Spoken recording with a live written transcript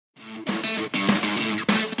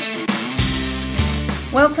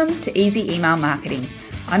Welcome to Easy Email Marketing.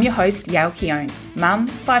 I'm your host, Yael Keown, mum,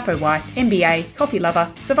 FIFO wife, MBA, coffee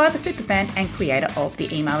lover, Survivor superfan, and creator of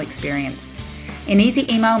the email experience. In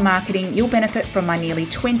Easy Email Marketing, you'll benefit from my nearly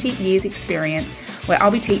 20 years experience, where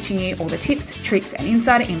I'll be teaching you all the tips, tricks, and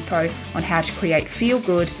insider info on how to create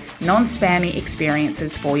feel-good, non-spammy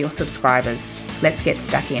experiences for your subscribers. Let's get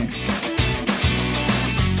stuck in.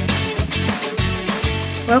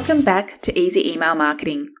 Welcome back to Easy Email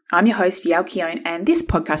Marketing. I'm your host, Yael Keown, and this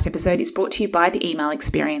podcast episode is brought to you by The Email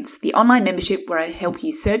Experience, the online membership where I help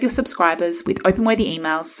you serve your subscribers with open-worthy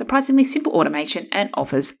emails, surprisingly simple automation, and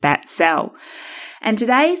offers that sell. And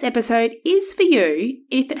today's episode is for you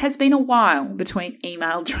if it has been a while between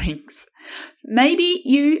email drinks. Maybe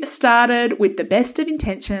you started with the best of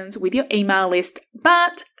intentions with your email list,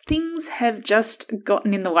 but things have just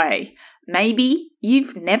gotten in the way. Maybe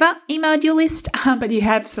you've never emailed your list, but you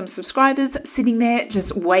have some subscribers sitting there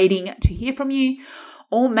just waiting to hear from you.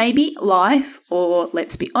 Or maybe life, or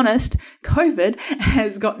let's be honest, COVID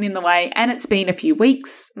has gotten in the way and it's been a few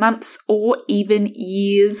weeks, months, or even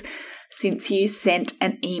years since you sent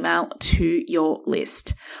an email to your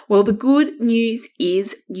list. Well, the good news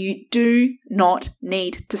is you do not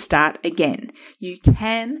need to start again. You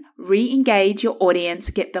can re-engage your audience,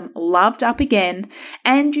 get them loved up again,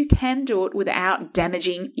 and you can do it without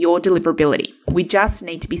damaging your deliverability. We just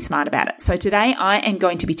need to be smart about it. So today I am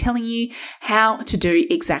going to be telling you how to do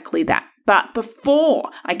exactly that. But before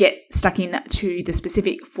I get stuck into the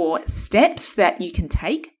specific 4 steps that you can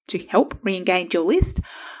take to help re-engage your list,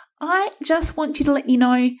 I just want you to let you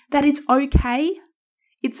know that it's okay.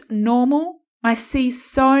 It's normal. I see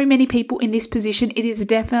so many people in this position. It is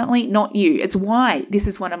definitely not you. It's why this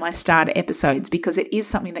is one of my starter episodes, because it is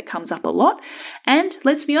something that comes up a lot. And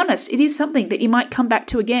let's be honest, it is something that you might come back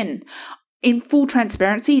to again. In full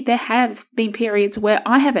transparency, there have been periods where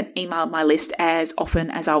I haven't emailed my list as often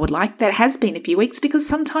as I would like. That has been a few weeks because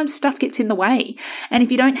sometimes stuff gets in the way. And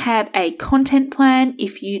if you don't have a content plan,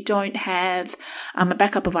 if you don't have a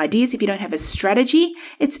backup of ideas, if you don't have a strategy,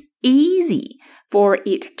 it's easy for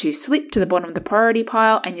it to slip to the bottom of the priority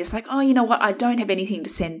pile and you're just like, oh, you know what? I don't have anything to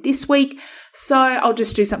send this week, so I'll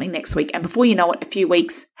just do something next week. And before you know it, a few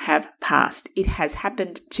weeks have passed. It has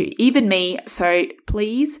happened to even me. So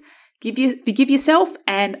please, forgive yourself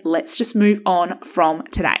and let's just move on from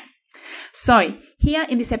today. So here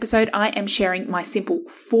in this episode, I am sharing my simple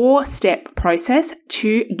 4-step process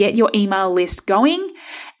to get your email list going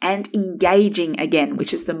and engaging again,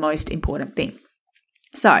 which is the most important thing.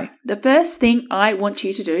 So the first thing I want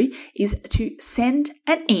you to do is to send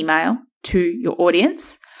an email to your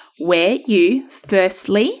audience where you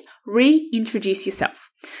firstly reintroduce yourself.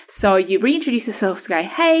 So you reintroduce yourself to go,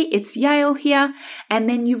 hey, it's Yael here, and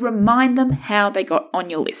then you remind them how they got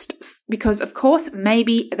on your list. Because of course,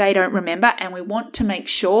 maybe they don't remember, and we want to make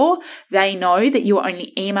sure they know that you're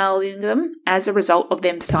only emailing them as a result of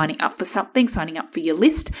them signing up for something, signing up for your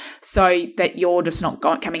list, so that you're just not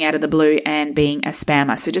coming out of the blue and being a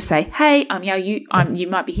spammer. So just say, hey, I'm Yael, you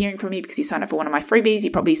might be hearing from me because you signed up for one of my freebies,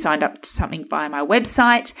 you probably signed up to something via my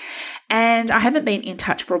website, and I haven't been in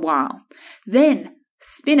touch for a while. Then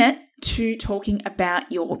spin it to talking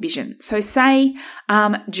about your vision. So say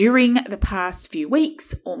during the past few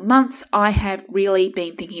weeks or months, I have really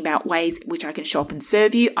been thinking about ways in which I can show up and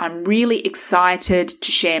serve you. I'm really excited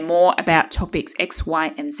to share more about topics X,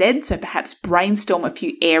 Y, and Z. So perhaps brainstorm a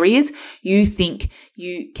few areas you think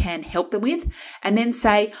you can help them with. And then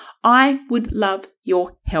say, I would love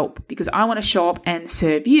your help because I want to show up and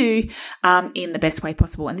serve you in the best way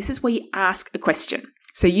possible. And this is where you ask a question.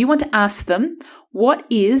 So you want to ask them, what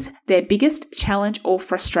is their biggest challenge or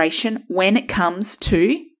frustration when it comes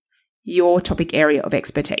to your topic area of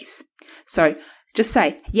expertise? So just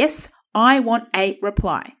say, yes, I want a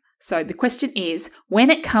reply. So the question is, when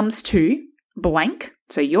it comes to blank,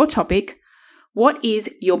 so your topic, what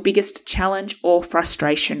is your biggest challenge or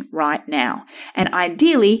frustration right now? And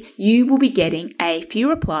ideally, you will be getting a few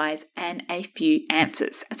replies and a few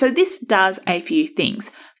answers. So this does a few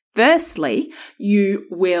things. Firstly, you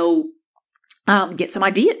will get some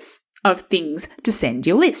ideas of things to send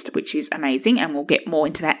your list, which is amazing, and we'll get more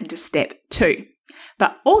into that into step 2.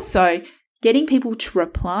 But also, getting people to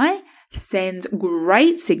reply sends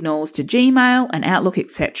great signals to Gmail and Outlook,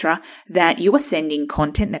 etc., that you are sending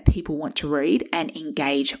content that people want to read and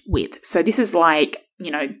engage with. So this is like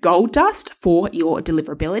gold dust for your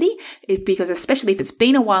deliverability, is because especially if it's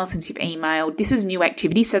been a while since you've emailed, this is new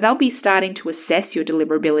activity. So they'll be starting to assess your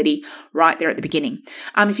deliverability right there at the beginning.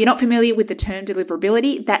 If you're not familiar with the term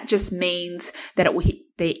deliverability, that just means that it will hit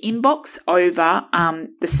their inbox over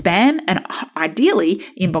the spam, and ideally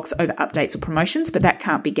inbox over updates or promotions, but that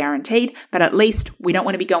can't be guaranteed. But at least we don't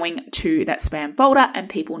want to be going to that spam folder and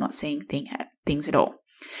people not seeing things at all.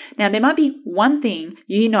 Now, there might be one thing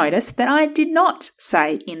you notice that I did not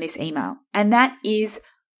say in this email, and that is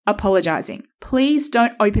apologizing. Please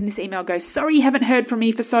don't open this email and go, sorry, you haven't heard from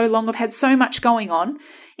me for so long. I've had so much going on.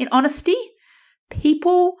 In honesty,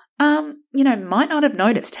 people, might not have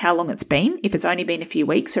noticed how long it's been. If it's only been a few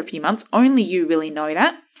weeks or a few months, only you really know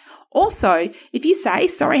that. Also, if you say,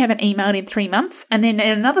 sorry, I haven't emailed in 3 months, and then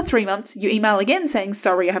in another 3 months, you email again saying,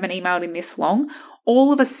 sorry, I haven't emailed in this long,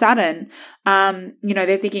 all of a sudden,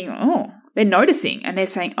 they're thinking, they're noticing, and they're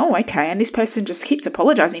saying, oh, okay, and this person just keeps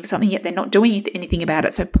apologizing for something, yet they're not doing anything about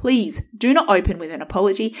it. So please do not open with an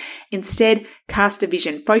apology. Instead, cast a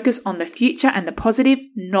vision. Focus on the future and the positive,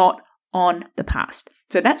 not on the past.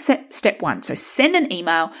 So that's step one. So send an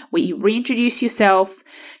email where you reintroduce yourself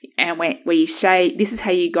and where you say, this is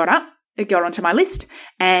how you got onto my list,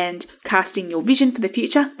 and casting your vision for the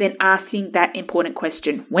future, then asking that important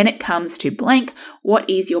question. When it comes to blank, what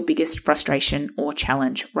is your biggest frustration or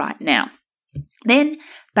challenge right now? Then,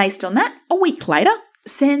 based on that, a week later,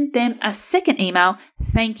 send them a second email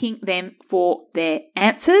thanking them for their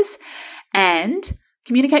answers and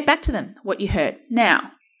communicate back to them what you heard.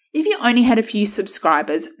 Now, if you only had a few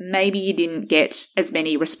subscribers, maybe you didn't get as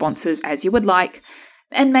many responses as you would like,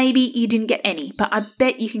 and maybe you didn't get any, but I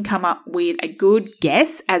bet you can come up with a good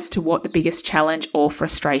guess as to what the biggest challenge or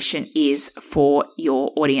frustration is for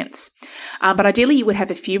your audience. But ideally, you would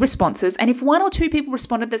have a few responses, and if 1 or 2 people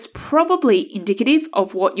responded, that's probably indicative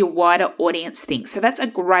of what your wider audience thinks. So that's a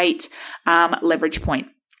great leverage point.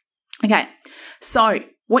 Okay, so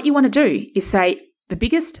what you want to do is say the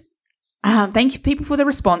biggest thank you people for the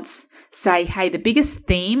response. Say, hey, the biggest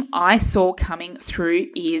theme I saw coming through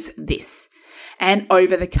is this. And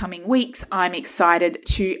over the coming weeks, I'm excited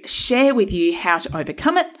to share with you how to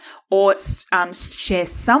overcome it, or share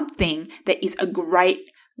something that is a great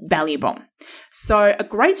value bomb. So a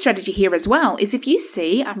great strategy here as well is if you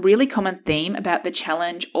see a really common theme about the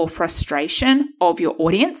challenge or frustration of your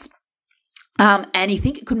audience, and you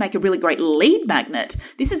think it could make a really great lead magnet,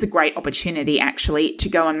 this is a great opportunity actually to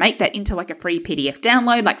go and make that into like a free PDF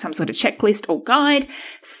download, like some sort of checklist or guide,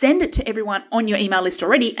 send it to everyone on your email list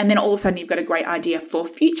already, and then all of a sudden you've got a great idea for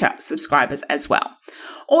future subscribers as well.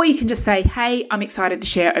 Or you can just say, hey, I'm excited to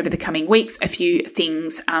share over the coming weeks a few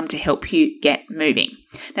things to help you get moving.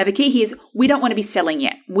 Now, the key here is we don't want to be selling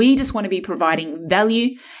yet. We just want to be providing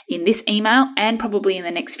value in this email and probably in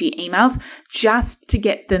the next few emails, just to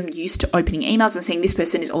get them used to opening emails and seeing this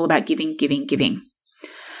person is all about giving, giving, giving.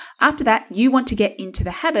 After that, you want to get into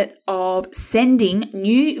the habit of sending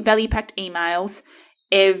new value-packed emails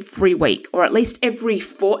every week, or at least every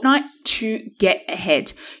fortnight, to get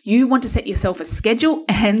ahead. You want to set yourself a schedule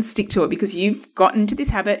and stick to it, because you've gotten into this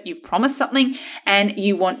habit, you've promised something, and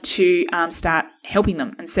you want to start helping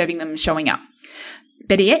them and serving them and showing up.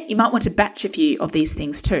 Better yet, you might want to batch a few of these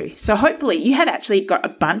things too. So hopefully you have actually got a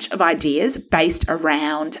bunch of ideas based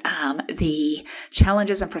around the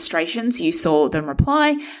challenges and frustrations you saw them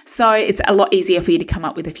reply. So it's a lot easier for you to come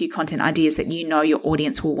up with a few content ideas that you know your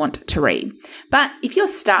audience will want to read. But if you're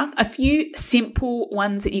stuck, a few simple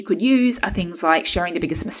ones that you could use are things like sharing the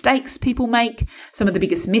biggest mistakes people make, some of the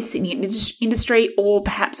biggest myths in the industry, or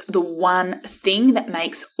perhaps the one thing that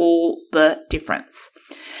makes all the difference.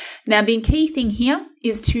 Now, the key thing here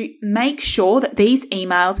is to make sure that these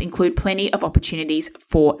emails include plenty of opportunities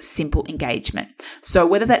for simple engagement. So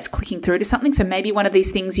whether that's clicking through to something, so maybe one of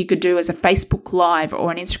these things you could do as a Facebook Live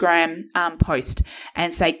or an Instagram post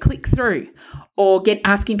and say, click through, or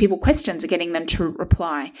asking people questions and getting them to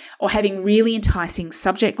reply, or having really enticing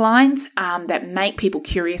subject lines that make people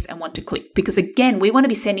curious and want to click. Because again, we want to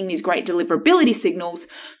be sending these great deliverability signals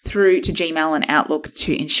through to Gmail and Outlook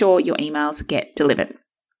to ensure your emails get delivered.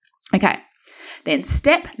 Okay, then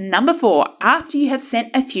step number 4, after you have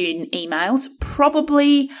sent a few emails,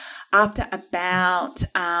 probably after about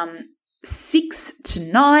 6 to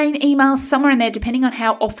 9 emails, somewhere in there, depending on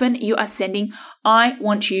how often you are sending, I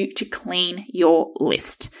want you to clean your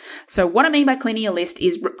list. So what I mean by cleaning your list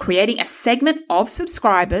is creating a segment of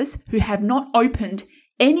subscribers who have not opened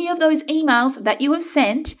any of those emails that you have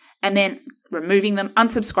sent, and then removing them,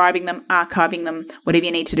 unsubscribing them, archiving them, whatever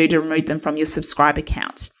you need to do to remove them from your subscriber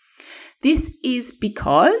count. This is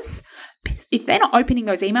because if they're not opening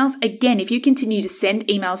those emails, again, if you continue to send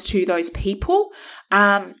emails to those people,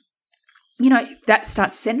 that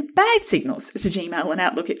starts to send bad signals to Gmail and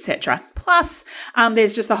Outlook, etc. Plus,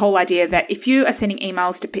 there's just the whole idea that if you are sending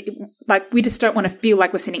emails to people, we just don't want to feel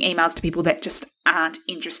like we're sending emails to people that just aren't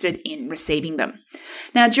interested in receiving them.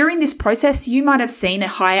 Now, during this process, you might have seen a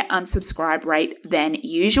higher unsubscribe rate than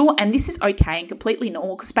usual, and this is okay and completely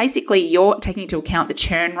normal because basically you're taking into account the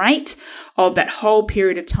churn rate of that whole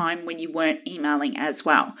period of time when you weren't emailing as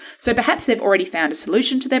well. So perhaps they've already found a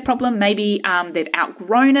solution to their problem. Maybe they've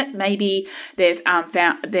outgrown it. Maybe they've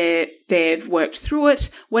they've worked through it.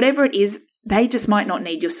 Whatever it is, they just might not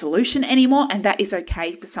need your solution anymore, and that is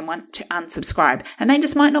okay for someone to unsubscribe. And they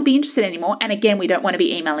just might not be interested anymore. And again, we don't want to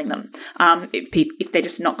be emailing them if they're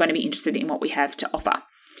just not going to be interested in what we have to offer.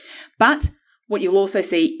 But what you'll also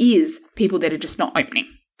see is people that are just not opening.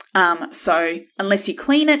 So unless you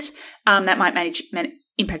clean it, that might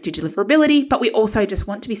impact your deliverability. But we also just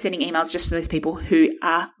want to be sending emails just to those people who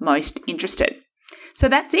are most interested. So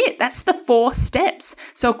that's it. That's the 4 steps.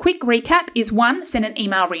 So a quick recap is 1, send an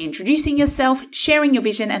email reintroducing yourself, sharing your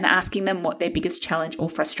vision and asking them what their biggest challenge or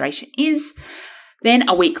frustration is. Then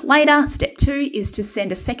a week later, step 2 is to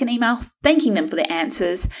send a second email thanking them for their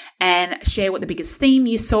answers and share what the biggest theme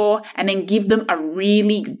you saw, and then give them a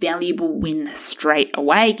really valuable win straight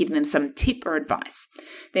away, give them some tip or advice.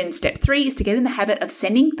 Then step 3 is to get in the habit of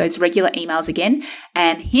sending those regular emails again,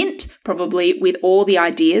 and hint, probably with all the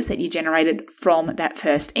ideas that you generated from that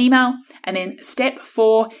first email. And then step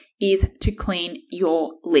 4 is to clean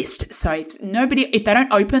your list. So if they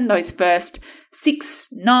don't open those first 6,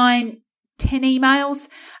 9, 10 emails,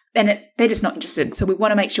 then they're just not interested. So we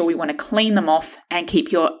want to make sure we want to clean them off and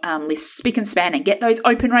keep your list spick and span and get those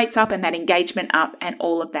open rates up and that engagement up and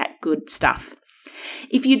all of that good stuff.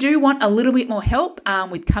 If you do want a little bit more help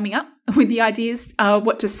with coming up with the ideas of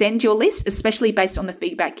what to send your list, especially based on the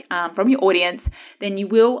feedback from your audience, then you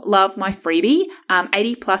will love my freebie,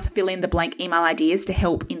 80 plus fill in the blank email ideas to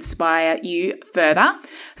help inspire you further.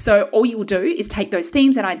 So all you will do is take those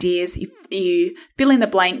themes and ideas, you fill in the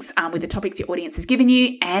blanks with the topics your audience has given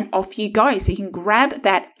you, and off you go. So you can grab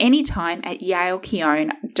that anytime at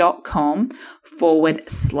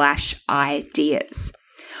yaelkeone.com/ideas.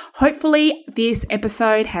 Hopefully this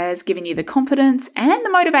episode has given you the confidence and the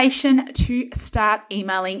motivation to start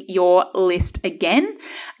emailing your list again.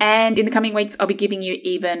 And in the coming weeks, I'll be giving you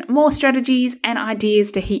even more strategies and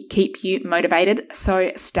ideas to keep you motivated.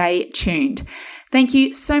 So stay tuned. Thank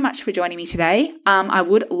you so much for joining me today. I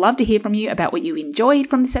would love to hear from you about what you enjoyed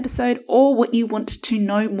from this episode or what you want to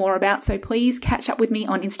know more about. So please catch up with me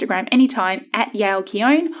on Instagram anytime at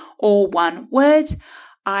yaelkeone, or one word.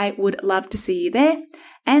 I would love to see you there.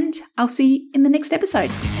 And I'll see you in the next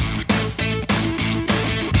episode.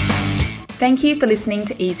 Thank you for listening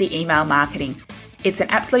to Easy Email Marketing. It's an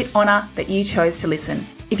absolute honour that you chose to listen.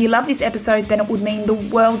 If you love this episode, then it would mean the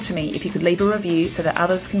world to me if you could leave a review so that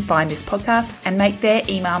others can find this podcast and make their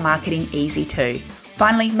email marketing easy too.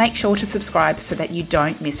 Finally, make sure to subscribe so that you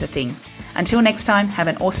don't miss a thing. Until next time, have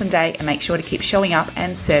an awesome day and make sure to keep showing up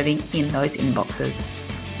and serving in those inboxes.